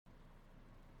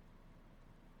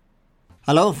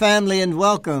Hello, family, and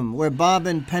welcome. We're Bob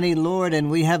and Penny Lord,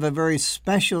 and we have a very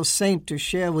special saint to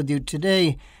share with you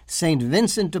today, St.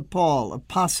 Vincent de Paul,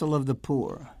 Apostle of the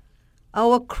Poor.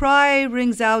 Our cry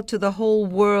rings out to the whole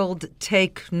world,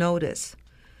 take notice.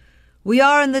 We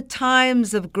are in the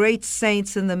times of great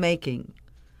saints in the making.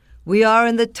 We are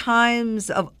in the times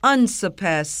of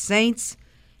unsurpassed saints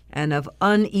and of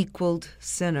unequaled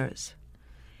sinners.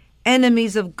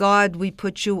 Enemies of God, we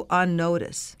put you on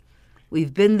notice.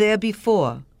 We've been there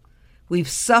before. We've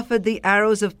suffered the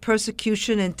arrows of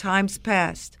persecution in times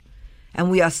past, and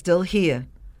we are still here.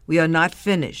 We are not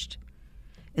finished.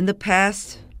 In the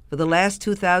past, for the last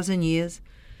 2,000 years,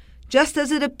 just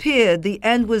as it appeared the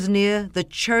end was near, the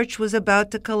church was about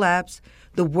to collapse,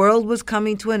 the world was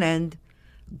coming to an end,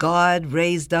 God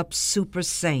raised up super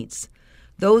saints,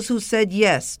 those who said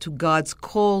yes to God's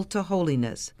call to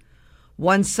holiness.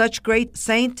 One such great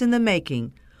saint in the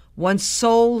making, one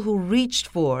soul who reached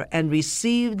for and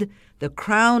received the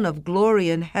crown of glory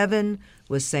in heaven,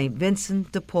 was St.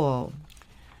 Vincent de Paul.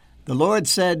 The Lord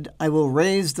said, I will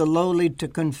raise the lowly to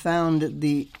confound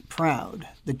the proud.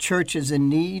 The church is in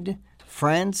need.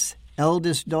 France,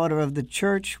 eldest daughter of the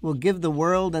church, will give the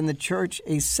world and the church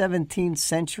a 17th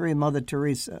century Mother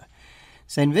Teresa.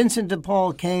 St. Vincent de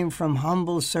Paul came from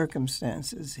humble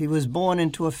circumstances. He was born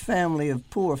into a family of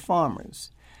poor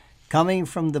farmers. Coming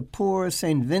from the poor,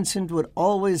 St. Vincent would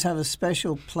always have a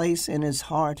special place in his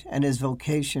heart and his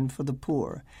vocation for the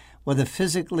poor, whether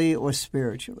physically or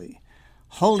spiritually.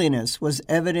 Holiness was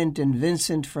evident in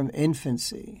Vincent from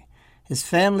infancy. His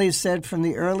family said from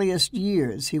the earliest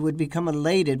years he would become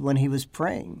elated when he was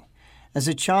praying. As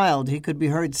a child, he could be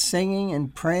heard singing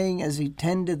and praying as he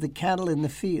tended the cattle in the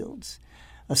fields.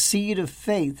 A seed of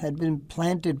faith had been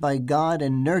planted by God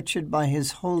and nurtured by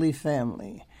his holy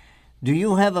family. Do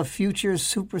you have a future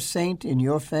super saint in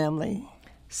your family?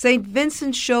 St.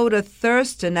 Vincent showed a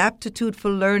thirst and aptitude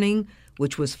for learning,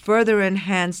 which was further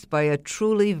enhanced by a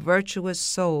truly virtuous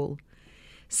soul.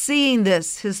 Seeing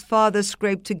this, his father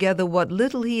scraped together what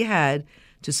little he had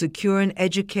to secure an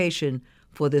education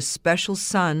for this special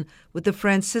son with the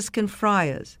Franciscan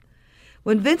friars.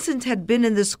 When Vincent had been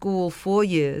in the school 4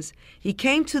 years, he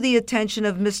came to the attention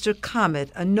of Mr.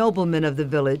 Comet, a nobleman of the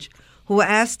village, who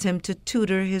asked him to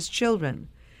tutor his children.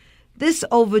 This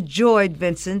overjoyed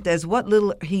Vincent, as what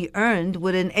little he earned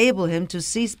would enable him to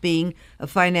cease being a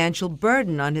financial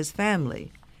burden on his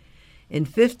family. In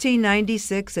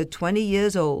 1596, at 20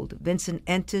 years old, Vincent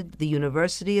entered the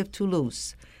University of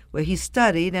Toulouse, where he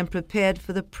studied and prepared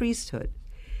for the priesthood.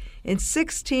 In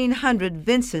 1600,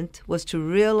 Vincent was to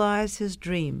realize his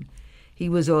dream. He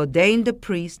was ordained a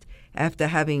priest after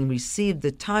having received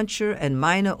the tonsure and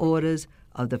minor orders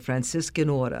of the Franciscan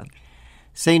order.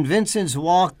 St. Vincent's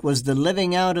walk was the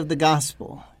living out of the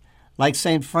gospel. Like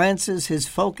St. Francis, his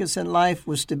focus in life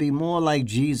was to be more like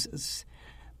Jesus.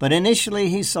 But initially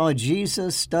he saw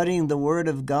Jesus studying the Word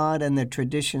of God and the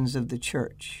traditions of the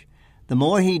church. The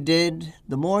more he did,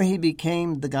 the more he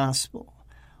became the gospel.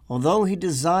 Although he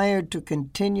desired to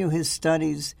continue his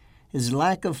studies, his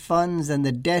lack of funds and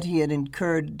the debt he had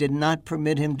incurred did not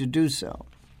permit him to do so.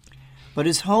 But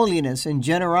his holiness and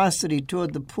generosity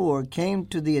toward the poor came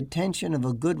to the attention of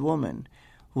a good woman,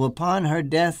 who upon her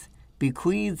death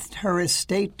bequeathed her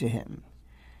estate to him.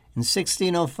 In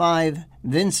 1605,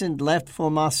 Vincent left for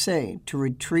Marseille to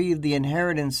retrieve the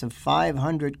inheritance of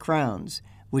 500 crowns,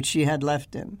 which she had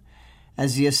left him,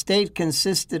 as the estate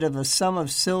consisted of a sum of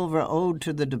silver owed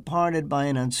to the departed by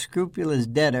an unscrupulous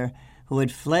debtor who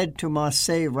had fled to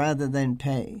Marseille rather than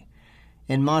pay.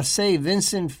 In Marseille,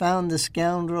 Vincent found the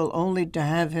scoundrel only to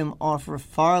have him offer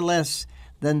far less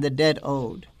than the debt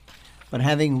owed. But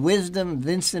having wisdom,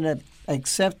 Vincent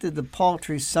accepted the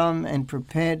paltry sum and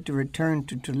prepared to return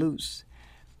to Toulouse.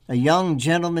 A young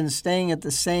gentleman staying at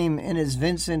the same inn as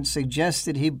Vincent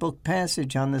suggested he book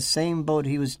passage on the same boat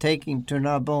he was taking to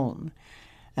Narbonne.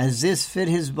 As this fit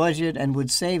his budget and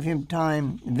would save him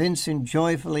time, Vincent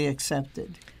joyfully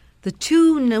accepted. The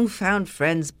two newfound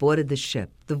friends boarded the ship.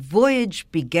 The voyage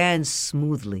began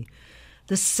smoothly.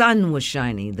 The sun was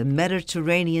shining. The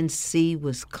Mediterranean Sea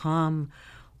was calm.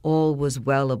 All was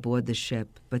well aboard the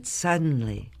ship. But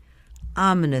suddenly,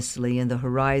 ominously in the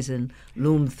horizon,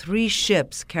 loomed 3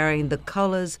 ships carrying the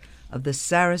colors of the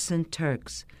Saracen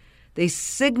Turks. They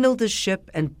signaled the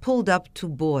ship and pulled up to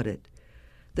board it.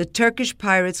 The Turkish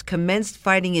pirates commenced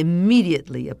fighting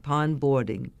immediately upon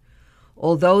boarding.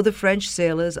 Although the French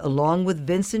sailors, along with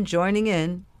Vincent joining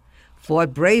in,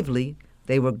 fought bravely,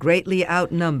 they were greatly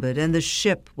outnumbered, and the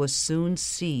ship was soon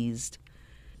seized.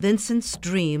 Vincent's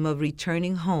dream of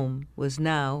returning home was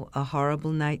now a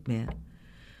horrible nightmare.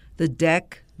 The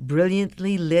deck,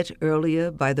 brilliantly lit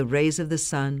earlier by the rays of the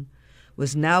sun,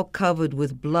 was now covered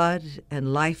with blood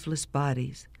and lifeless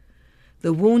bodies.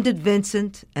 The wounded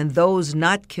Vincent and those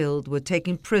not killed were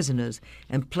taken prisoners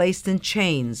and placed in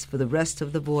chains for the rest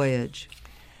of the voyage.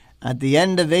 At the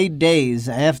end of 8 days,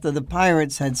 after the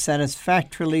pirates had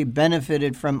satisfactorily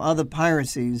benefited from other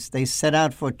piracies, they set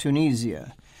out for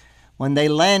Tunisia. When they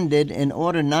landed, in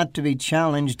order not to be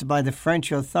challenged by the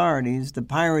French authorities, the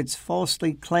pirates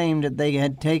falsely claimed that they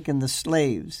had taken the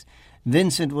slaves.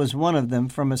 Vincent was one of them,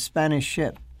 from a Spanish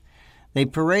ship. They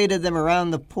paraded them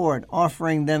around the port,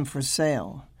 offering them for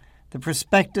sale. The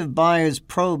prospective buyers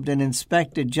probed and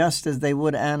inspected just as they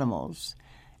would animals.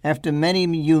 After many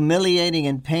humiliating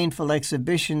and painful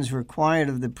exhibitions required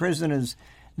of the prisoners,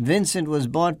 Vincent was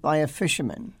bought by a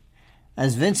fisherman.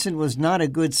 As Vincent was not a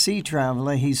good sea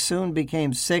traveler, he soon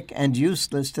became sick and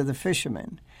useless to the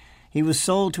fisherman. He was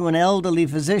sold to an elderly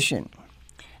physician.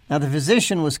 Now, the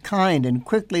physician was kind and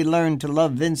quickly learned to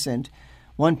love Vincent.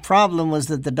 One problem was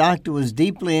that the doctor was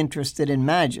deeply interested in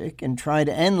magic and tried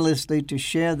endlessly to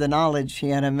share the knowledge he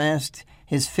had amassed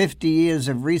his 50 years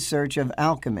of research of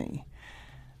alchemy.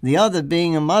 The other,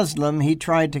 being a Muslim, he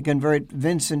tried to convert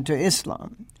Vincent to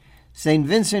Islam. St.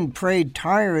 Vincent prayed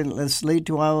tirelessly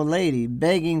to Our Lady,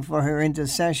 begging for her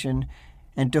intercession,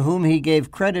 and to whom he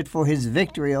gave credit for his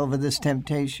victory over this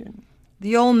temptation.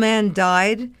 The old man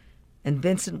died, and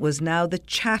Vincent was now the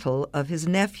chattel of his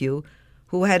nephew,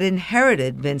 who had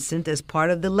inherited Vincent as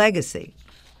part of the legacy.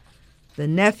 The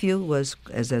nephew was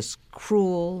as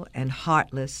cruel and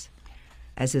heartless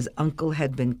as his uncle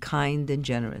had been kind and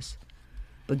generous.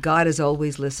 But God is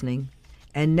always listening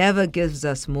and never gives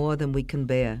us more than we can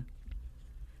bear.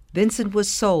 Vincent was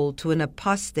sold to an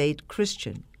apostate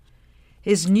Christian.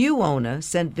 His new owner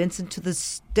sent Vincent to the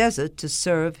desert to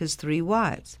serve his 3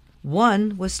 wives.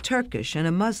 One was Turkish and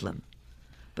a Muslim,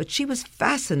 but she was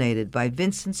fascinated by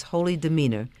Vincent's holy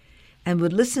demeanor and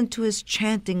would listen to his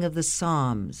chanting of the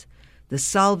Psalms, the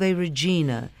Salve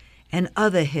Regina, and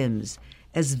other hymns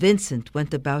as Vincent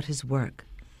went about his work.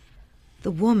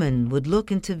 The woman would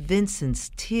look into Vincent's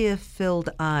tear-filled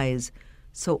eyes,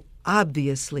 so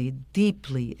obviously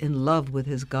deeply in love with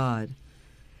his God.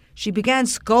 She began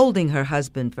scolding her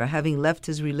husband for having left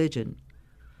his religion.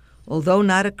 Although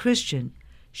not a Christian,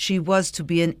 she was to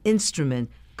be an instrument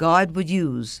God would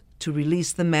use to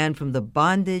release the man from the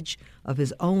bondage of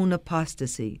his own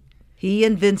apostasy. He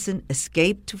and Vincent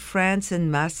escaped to France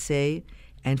and Marseille,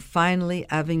 and finally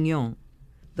Avignon.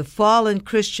 The fallen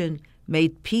Christian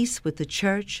made peace with the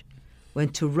church,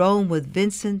 went to Rome with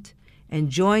Vincent, and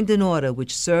joined an order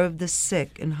which served the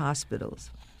sick in hospitals.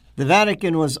 The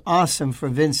Vatican was awesome for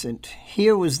Vincent.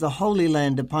 Here was the Holy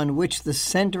Land upon which the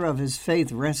center of his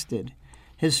faith rested.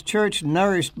 His church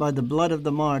nourished by the blood of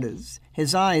the martyrs,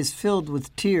 his eyes filled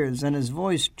with tears and his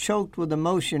voice choked with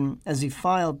emotion as he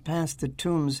filed past the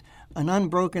tombs an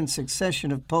unbroken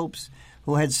succession of popes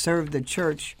who had served the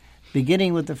church,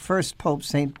 beginning with the first Pope,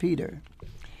 St. Peter.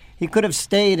 He could have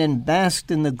stayed and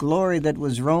basked in the glory that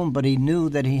was Rome, but he knew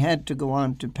that he had to go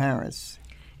on to Paris.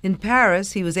 In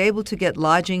Paris, he was able to get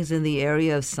lodgings in the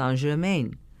area of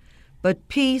Saint-Germain. But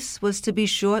peace was to be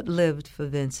short-lived for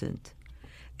Vincent.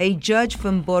 A judge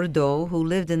from Bordeaux who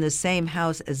lived in the same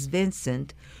house as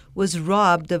Vincent was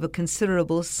robbed of a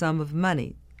considerable sum of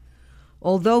money.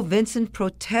 Although Vincent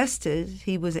protested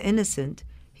he was innocent,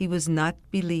 he was not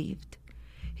believed.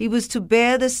 He was to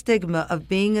bear the stigma of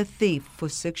being a thief for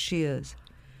 6 years.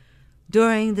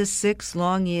 During the 6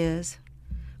 long years,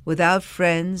 without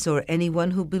friends or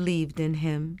anyone who believed in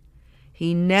him,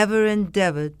 he never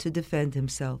endeavored to defend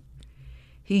himself.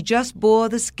 He just bore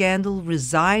the scandal,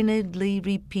 resignedly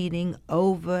repeating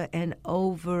over and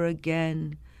over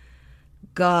again,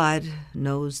 "God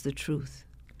knows the truth."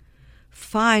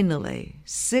 Finally,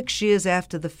 6 years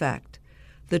after the fact,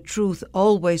 the truth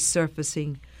always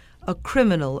surfacing, a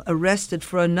criminal arrested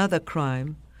for another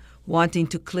crime, wanting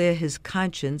to clear his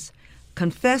conscience,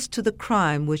 confessed to the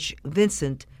crime which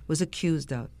Vincent was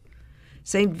accused of.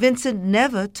 St. Vincent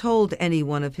never told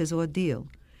anyone of his ordeal.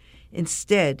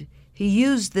 Instead, he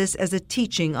used this as a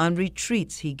teaching on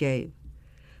retreats he gave.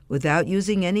 Without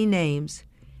using any names,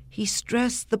 he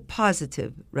stressed the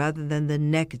positive rather than the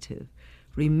negative,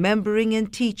 remembering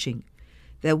and teaching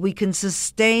that we can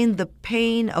sustain the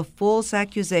pain of false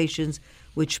accusations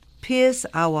which pierce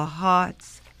our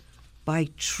hearts by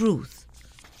truth,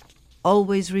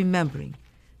 always remembering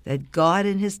that God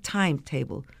in his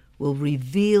timetable will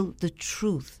reveal the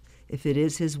truth if it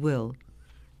is his will.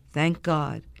 Thank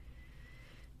God.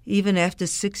 Even after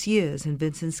 6 years in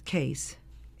Vincent's case,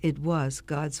 it was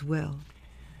God's will.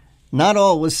 Not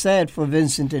all was sad for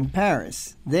Vincent in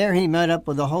Paris. There he met up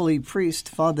with a holy priest,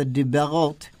 Father de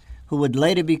Bérault, who would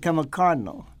later become a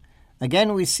cardinal.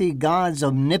 Again, we see God's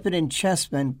omnipotent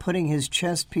chessman putting his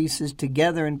chess pieces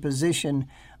together in position,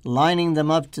 lining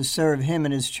them up to serve him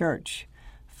and his church.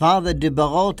 Father de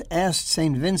Bérault asked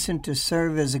St. Vincent to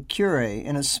serve as a curé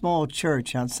in a small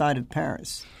church outside of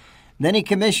Paris. Then he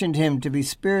commissioned him to be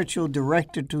spiritual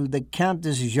director to the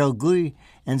Countess Jaureguy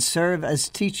and serve as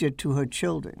teacher to her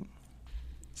children.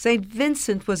 St.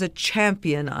 Vincent was a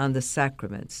champion on the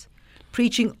sacraments,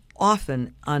 preaching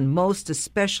often on most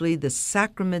especially the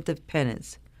sacrament of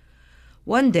penance.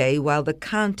 One day, while the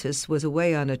Countess was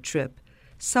away on a trip,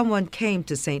 someone came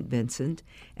to St. Vincent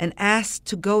and asked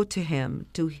to go to him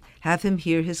to have him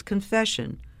hear his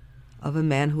confession of a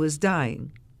man who was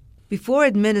dying. Before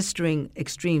administering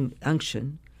extreme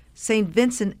unction, St.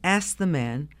 Vincent asked the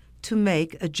man to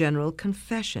make a general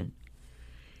confession.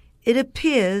 It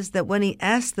appears that when he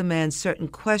asked the man certain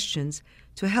questions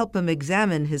to help him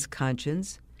examine his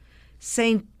conscience,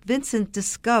 St. Vincent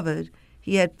discovered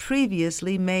he had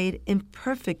previously made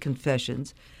imperfect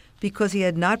confessions because he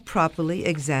had not properly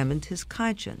examined his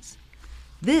conscience.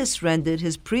 This rendered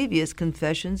his previous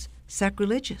confessions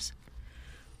sacrilegious.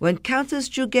 When Countess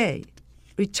Jaureguy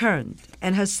returned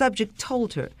and her subject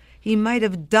told her he might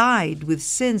have died with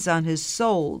sins on his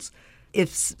souls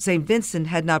if St. Vincent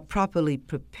had not properly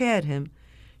prepared him,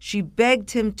 she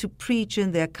begged him to preach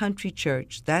in their country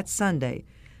church that Sunday,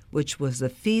 which was the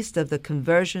feast of the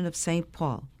conversion of St.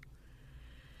 Paul.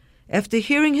 After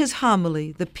hearing his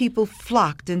homily, the people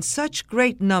flocked in such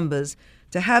great numbers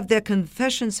to have their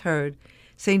confessions heard,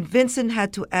 St. Vincent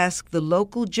had to ask the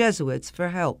local Jesuits for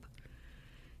help.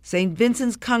 St.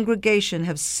 Vincent's congregation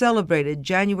have celebrated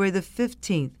January the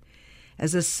 15th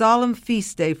as a solemn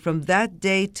feast day from that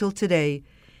day till today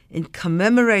in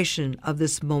commemoration of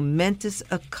this momentous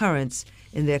occurrence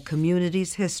in their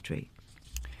community's history.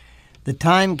 The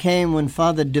time came when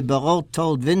Father de Bérault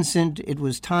told Vincent it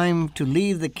was time to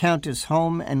leave the Countess'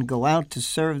 home and go out to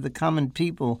serve the common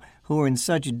people who were in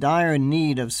such dire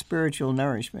need of spiritual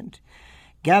nourishment.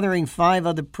 Gathering 5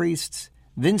 other priests,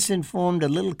 Vincent formed a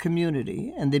little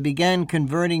community, and they began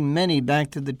converting many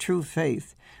back to the true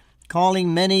faith,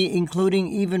 calling many, including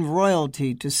even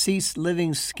royalty, to cease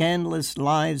living scandalous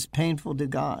lives painful to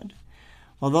God.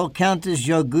 Although Countess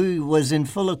Jaureguy was in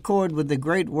full accord with the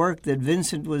great work that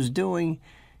Vincent was doing,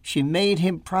 she made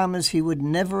him promise he would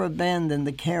never abandon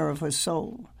the care of her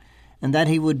soul, and that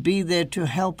he would be there to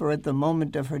help her at the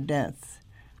moment of her death.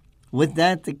 With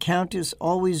that, the Countess,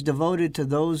 always devoted to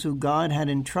those who God had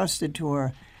entrusted to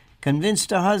her, convinced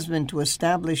her husband to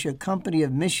establish a company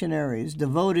of missionaries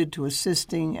devoted to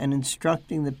assisting and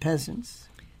instructing the peasants.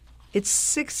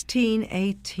 It's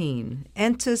 1618.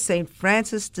 Enter St.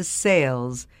 Francis de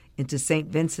Sales into St.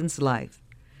 Vincent's life.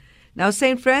 Now,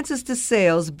 St. Francis de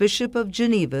Sales, Bishop of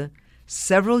Geneva,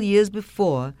 several years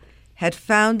before, had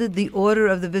founded the Order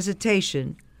of the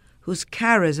Visitation, whose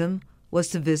charism was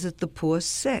to visit the poor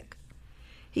sick.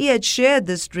 He had shared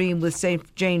this dream with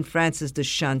St. Jane Frances de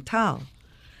Chantal,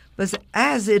 but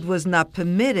as it was not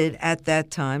permitted at that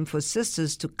time for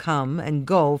sisters to come and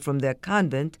go from their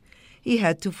convent, he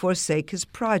had to forsake his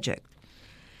project.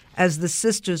 As the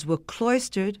sisters were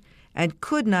cloistered and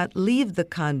could not leave the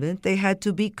convent, they had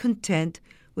to be content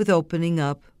with opening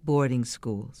up boarding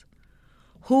schools.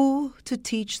 Who to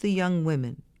teach the young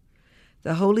women?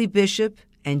 The holy bishop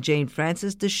and Jane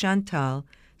Frances de Chantal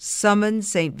summoned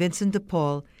St. Vincent de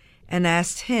Paul and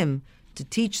asked him to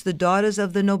teach the daughters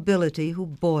of the nobility who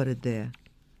boarded there.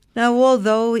 Now,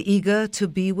 although eager to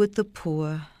be with the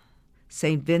poor,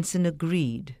 St. Vincent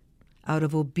agreed out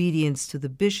of obedience to the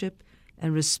bishop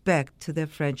and respect to their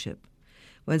friendship.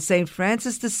 When St.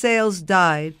 Francis de Sales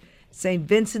died, St.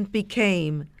 Vincent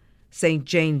became St.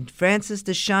 Jane Frances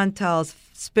de Chantal's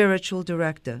spiritual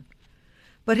director.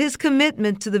 But his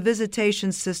commitment to the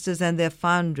Visitation Sisters and their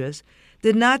foundress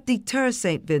did not deter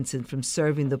St. Vincent from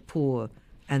serving the poor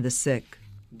and the sick.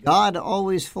 God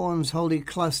always forms holy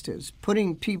clusters.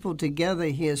 Putting people together,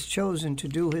 he has chosen to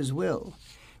do his will.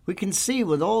 We can see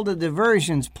with all the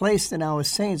diversions placed in our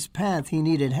saint's path, he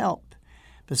needed help.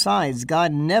 Besides,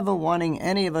 God never wanting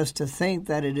any of us to think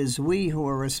that it is we who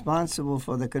are responsible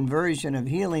for the conversion of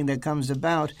healing that comes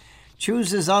about,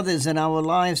 chooses others in our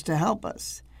lives to help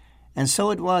us. And so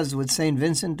it was with St.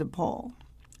 Vincent de Paul.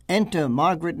 Enter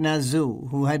Margaret Nazou,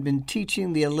 who had been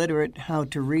teaching the illiterate how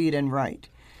to read and write.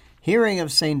 Hearing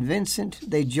of St. Vincent,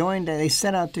 they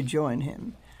set out to join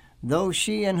him. Though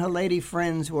she and her lady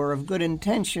friends were of good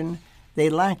intention, they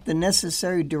lacked the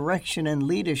necessary direction and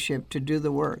leadership to do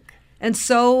the work. And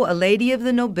so a lady of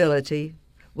the nobility,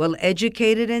 well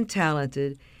educated and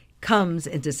talented, comes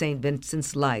into St.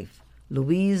 Vincent's life,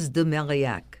 Louise de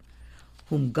Marillac,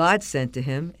 whom God sent to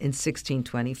him in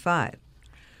 1625.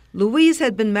 Louise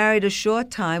had been married a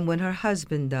short time when her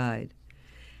husband died.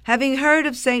 Having heard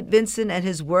of St. Vincent and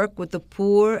his work with the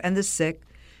poor and the sick,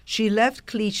 she left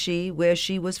Clichy, where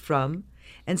she was from,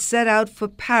 and set out for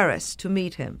Paris to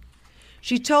meet him.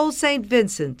 She told St.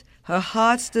 Vincent her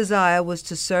heart's desire was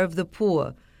to serve the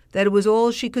poor, that it was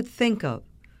all she could think of.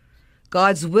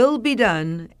 God's will be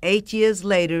done. 8 years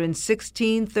later, in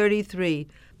 1633,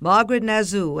 Margaret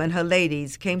Nazoux and her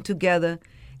ladies came together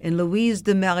in Louise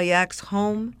de Marillac's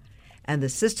home, and the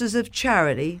Sisters of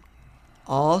Charity,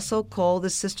 also called the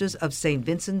Sisters of St.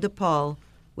 Vincent de Paul,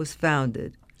 was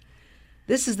founded.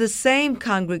 This is the same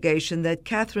congregation that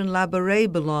Catherine Labouré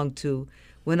belonged to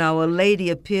when Our Lady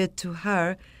appeared to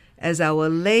her as Our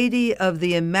Lady of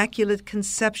the Immaculate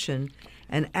Conception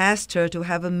and asked her to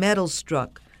have a medal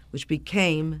struck, which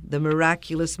became the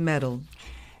Miraculous Medal.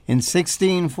 In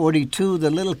 1642, the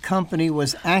little company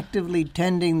was actively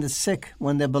tending the sick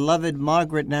when the beloved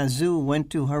Margaret Nazoux went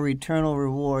to her eternal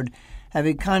reward,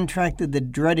 having contracted the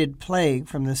dreaded plague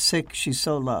from the sick she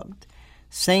so loved.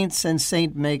 Saints and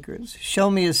saint makers,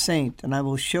 show me a saint, and I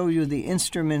will show you the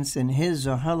instruments in his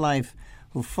or her life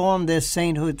who formed their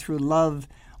sainthood through love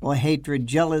or hatred,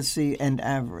 jealousy, and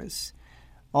avarice.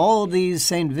 All these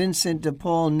St. Vincent de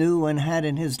Paul knew and had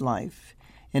in his life.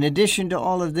 In addition to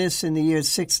all of this, in the year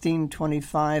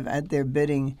 1625, at their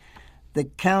bidding, the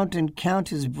Count and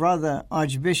Countess brother,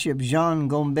 Archbishop Jean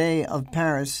Gombe of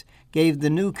Paris, gave the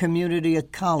new community a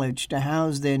college to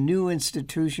house their new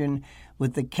institution,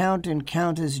 with the Count and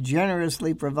Countess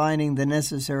generously providing the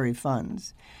necessary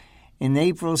funds. In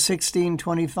April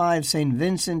 1625, St.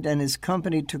 Vincent and his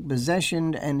company took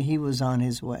possession, and he was on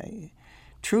his way.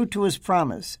 True to his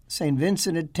promise, St.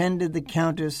 Vincent attended the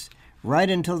Countess right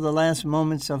until the last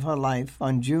moments of her life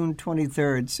on June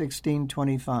 23,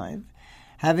 1625.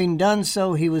 Having done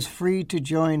so, he was free to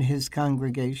join his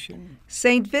congregation.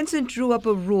 St. Vincent drew up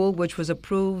a rule which was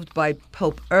approved by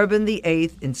Pope Urban VIII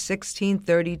in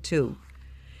 1632.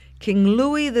 King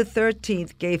Louis XIII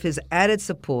gave his added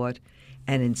support,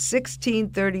 and in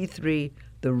 1633,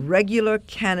 the regular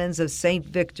canons of St.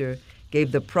 Victor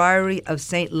gave the priory of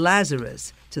St.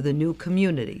 Lazarus to the new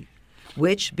community,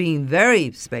 which, being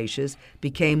very spacious,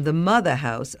 became the mother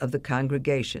house of the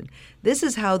congregation. This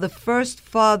is how the first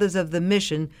fathers of the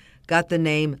mission got the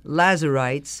name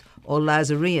Lazarites or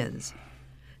Lazareans.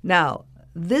 Now,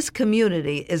 this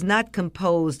community is not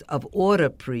composed of order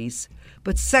priests,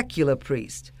 but secular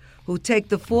priests who take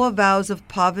the 4 vows of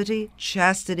poverty,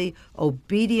 chastity,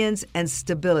 obedience, and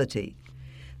stability.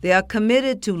 They are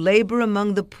committed to labor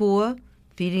among the poor,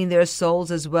 feeding their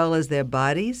souls as well as their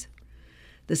bodies,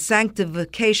 the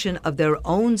sanctification of their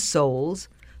own souls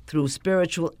through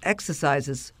spiritual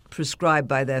exercises prescribed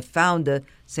by their founder,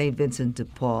 St. Vincent de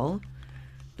Paul,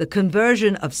 the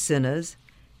conversion of sinners,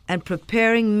 and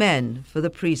preparing men for the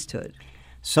priesthood.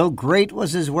 So great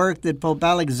was his work that Pope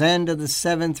Alexander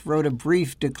VII wrote a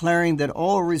brief declaring that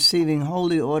all receiving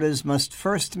holy orders must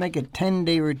first make a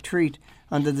 10-day retreat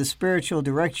under the spiritual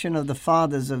direction of the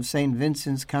fathers of St.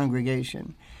 Vincent's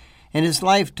congregation. In his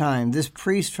lifetime, this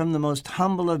priest from the most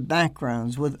humble of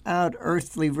backgrounds, without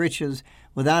earthly riches,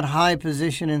 without high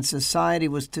position in society,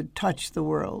 was to touch the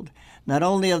world, not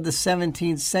only of the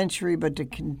 17th century, but to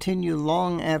continue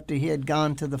long after he had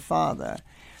gone to the Father.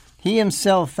 He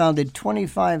himself founded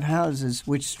 25 houses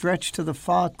which stretched to the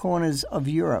far corners of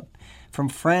Europe, from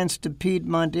France to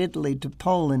Piedmont, Italy to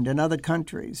Poland and other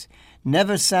countries.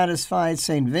 Never satisfied,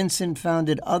 St. Vincent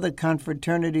founded other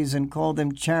confraternities and called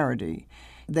them charity.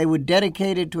 They were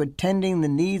dedicated to attending the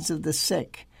needs of the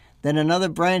sick. Then another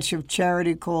branch of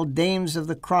charity called Dames of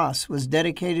the Cross was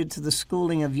dedicated to the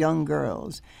schooling of young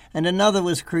girls, and another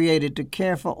was created to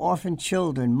care for orphan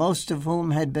children, most of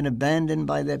whom had been abandoned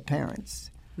by their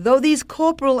parents. Though these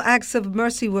corporal acts of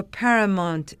mercy were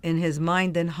paramount in his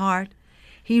mind and heart,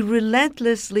 he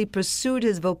relentlessly pursued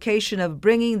his vocation of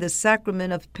bringing the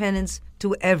sacrament of penance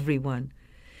to everyone.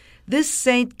 This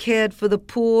saint cared for the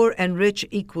poor and rich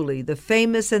equally, the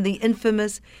famous and the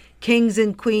infamous, kings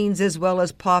and queens as well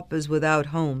as paupers without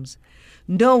homes.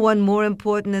 No one more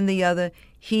important than the other,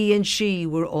 he and she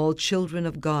were all children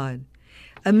of God.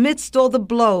 Amidst all the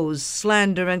blows,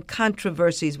 slander, and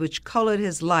controversies which colored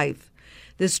his life,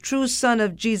 this true son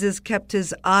of Jesus kept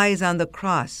his eyes on the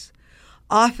cross,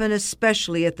 often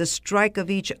especially at the strike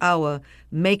of each hour,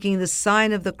 making the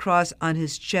sign of the cross on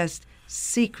his chest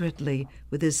secretly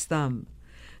with his thumb.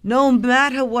 No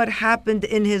matter what happened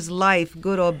in his life,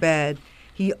 good or bad,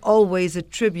 he always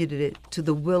attributed it to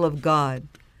the will of God.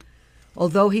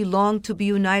 Although he longed to be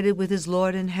united with his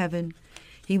Lord in heaven,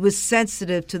 He was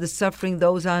sensitive to the suffering of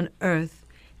those on earth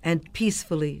and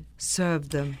peacefully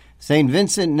served them. St.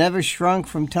 Vincent never shrunk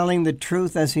from telling the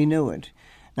truth as he knew it.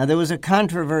 Now, there was a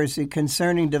controversy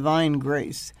concerning divine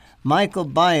grace. Michael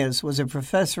Bias was a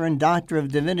professor and doctor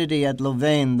of divinity at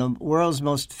Louvain, the world's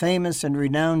most famous and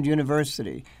renowned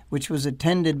university, which was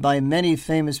attended by many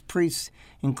famous priests,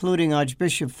 including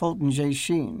Archbishop Fulton J.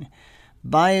 Sheen.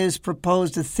 Bias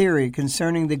proposed a theory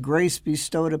concerning the grace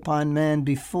bestowed upon man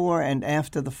before and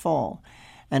after the fall,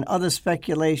 and other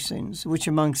speculations, which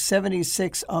among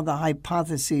 76 other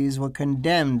hypotheses were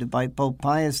condemned by Pope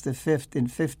Pius V in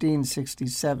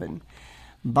 1567.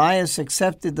 Bias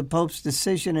accepted the Pope's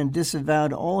decision and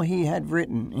disavowed all he had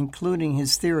written, including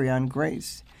his theory on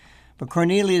grace. But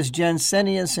Cornelius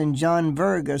Jansenius and John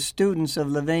Berger, students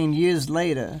of Louvain years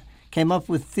later, came up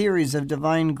with theories of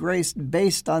divine grace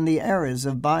based on the errors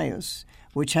of Bias,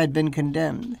 which had been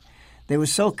condemned. They were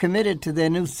so committed to their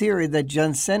new theory that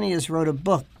Jansenius wrote a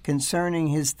book concerning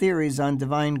his theories on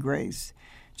divine grace.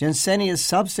 Jansenius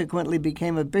subsequently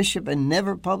became a bishop and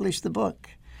never published the book.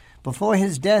 Before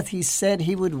his death, he said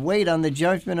he would wait on the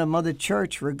judgment of Mother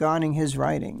Church regarding his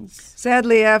writings.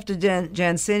 Sadly, after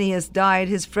Jansenius died,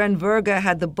 his friend Verga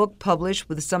had the book published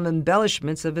with some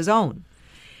embellishments of his own.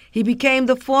 He became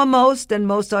the foremost and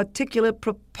most articulate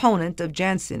proponent of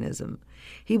Jansenism.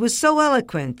 He was so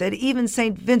eloquent that even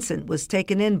St. Vincent was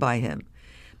taken in by him.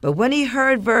 But when he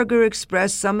heard Verga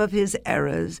express some of his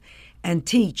errors and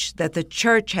teach that the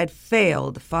Church had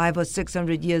failed 500 or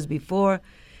 600 years before,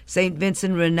 St.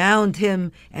 Vincent renounced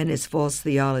him and his false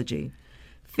theology.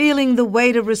 Feeling the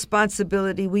weight of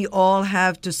responsibility we all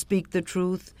have to speak the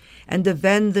truth and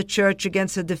defend the Church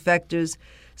against the defectors,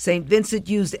 St. Vincent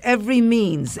used every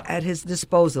means at his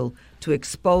disposal to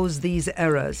expose these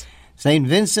errors. St.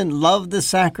 Vincent loved the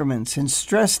sacraments and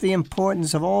stressed the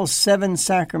importance of all 7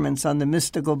 sacraments on the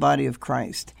mystical body of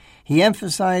Christ. He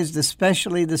emphasized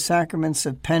especially the sacraments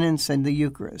of penance and the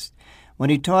Eucharist. When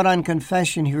he taught on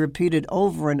confession, he repeated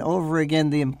over and over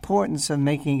again the importance of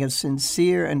making a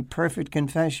sincere and perfect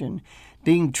confession,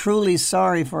 being truly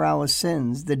sorry for our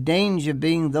sins, the danger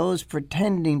being those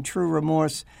pretending true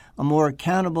remorse are more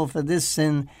accountable for this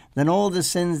sin than all the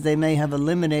sins they may have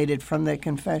eliminated from their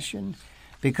confession.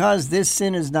 Because this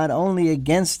sin is not only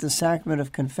against the sacrament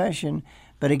of confession,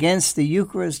 but against the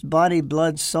Eucharist, body,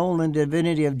 blood, soul, and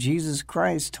divinity of Jesus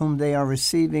Christ, whom they are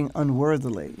receiving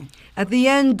unworthily. At the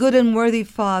end, good and worthy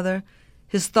Father,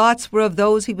 his thoughts were of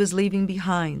those he was leaving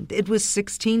behind. It was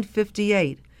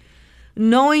 1658.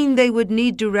 Knowing they would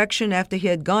need direction after he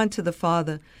had gone to the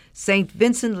Father, St.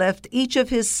 Vincent left each of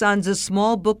his sons a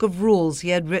small book of rules he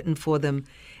had written for them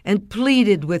and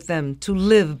pleaded with them to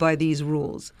live by these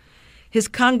rules. His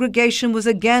congregation was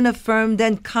again affirmed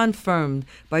and confirmed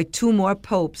by 2 more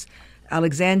popes,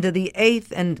 Alexander VIII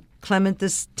and Clement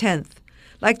X.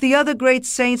 Like the other great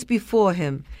saints before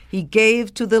him, he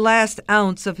gave to the last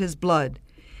ounce of his blood.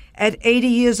 At 80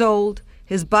 years old,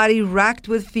 his body racked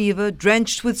with fever,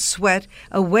 drenched with sweat,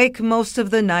 awake most of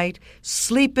the night,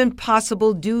 sleep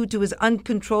impossible due to his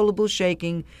uncontrollable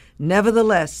shaking,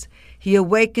 nevertheless, he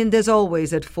awakened as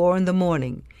always at 4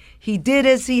 a.m. He did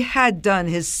as he had done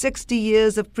his 60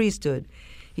 years of priesthood.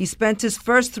 He spent his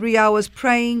first 3 hours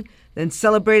praying, then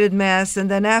celebrated Mass,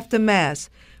 and then after Mass,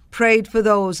 prayed for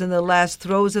those in the last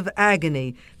throes of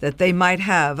agony that they might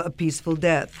have a peaceful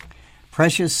death.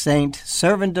 Precious saint,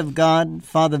 servant of God,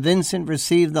 Father Vincent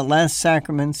received the last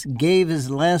sacraments, gave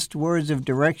his last words of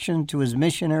direction to his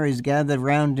missionaries gathered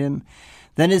round him.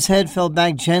 Then his head fell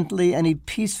back gently, and he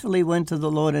peacefully went to the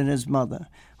Lord and his mother,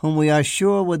 whom we are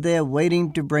sure were there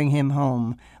waiting to bring him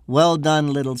home. Well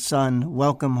done, little son,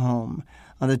 welcome home.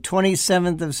 On the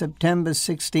 27th of September,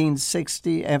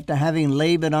 1660, after having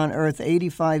labored on earth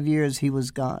 85 years, he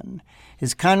was gone.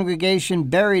 His congregation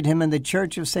buried him in the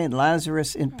Church of St.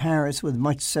 Lazarus in Paris with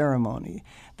much ceremony.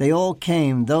 They all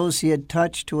came, those he had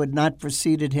touched who had not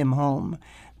preceded him home.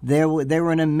 There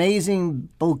were an amazing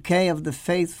bouquet of the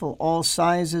faithful, all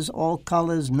sizes, all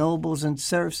colors, nobles and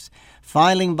serfs,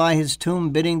 filing by his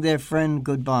tomb, bidding their friend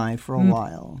goodbye for a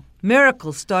while.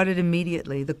 Miracles started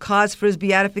immediately. The cause for his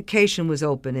beatification was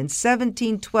open. In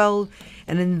 1712,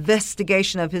 an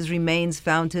investigation of his remains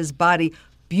found his body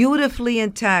beautifully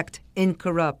intact,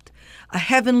 incorrupt. A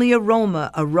heavenly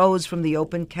aroma arose from the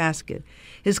open casket.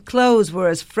 His clothes were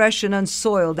as fresh and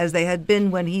unsoiled as they had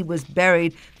been when he was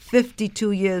buried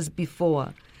 52 years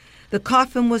before. The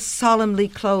coffin was solemnly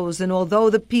closed, and although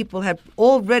the people had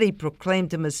already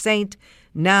proclaimed him a saint,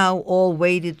 now all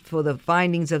waited for the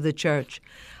findings of the Church.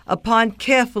 Upon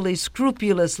carefully,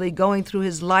 scrupulously going through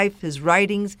his life, his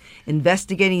writings,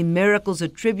 investigating miracles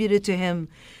attributed to him,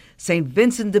 St.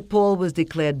 Vincent de Paul was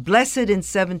declared blessed in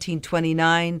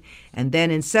 1729, and then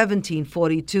in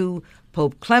 1742,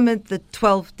 Pope Clement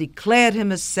XII declared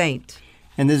him a saint.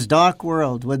 In this dark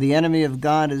world where the enemy of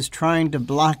God is trying to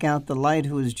block out the light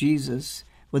who is Jesus,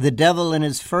 where the devil in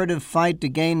his furtive fight to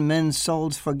gain men's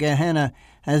souls for Gehenna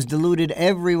has deluded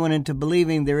everyone into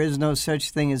believing there is no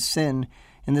such thing as sin,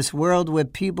 in this world where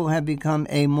people have become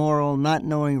amoral, not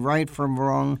knowing right from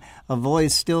wrong, a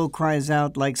voice still cries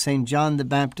out like St. John the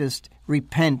Baptist,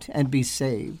 "Repent and be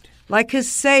saved." Like his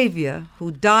Savior, who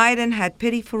died and had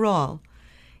pity for all,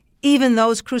 even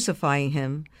those crucifying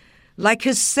him, like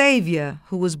his Savior,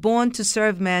 who was born to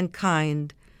serve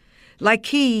mankind, like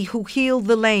he who healed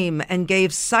the lame and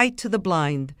gave sight to the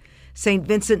blind, St.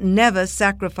 Vincent never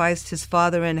sacrificed his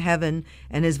Father in heaven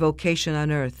and his vocation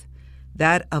on earth,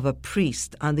 that of a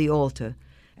priest on the altar,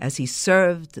 as he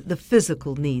served the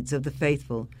physical needs of the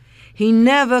faithful. He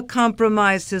never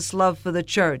compromised his love for the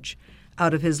church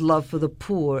out of his love for the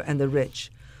poor and the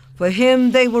rich. For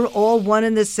him, they were all one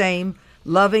and the same,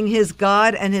 loving his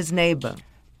God and his neighbor.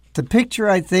 The picture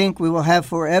I think we will have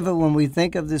forever when we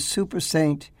think of this super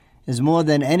saint is more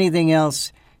than anything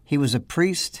else. He was a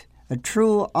priest, a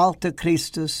true alter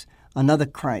Christus, another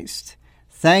Christ.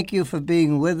 Thank you for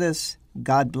being with us.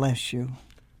 God bless you.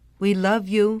 We love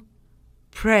you.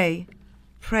 Pray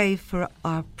for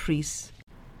our priests.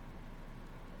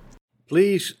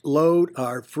 Please load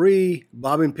our free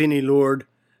Bob and Penny Lord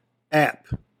app.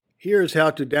 Here's how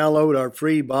to download our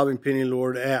free Bob and Penny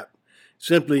Lord app.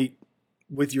 Simply,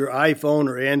 with your iPhone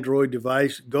or Android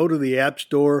device, go to the App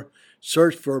Store,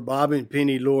 search for Bob and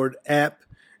Penny Lord app,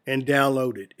 and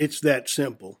download it. It's that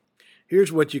simple.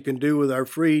 Here's what you can do with our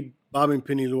free Bob and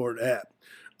Penny Lord app.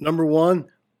 Number one,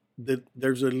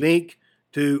 there's a link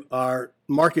to our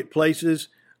marketplaces,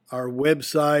 our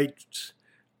websites,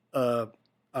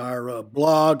 our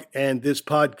blog, and this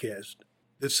podcast.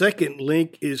 The second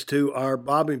link is to our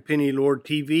Bob and Penny Lord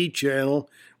TV channel,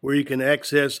 where you can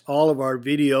access all of our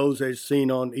videos as seen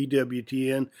on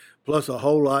EWTN, plus a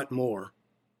whole lot more.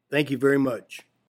 Thank you very much.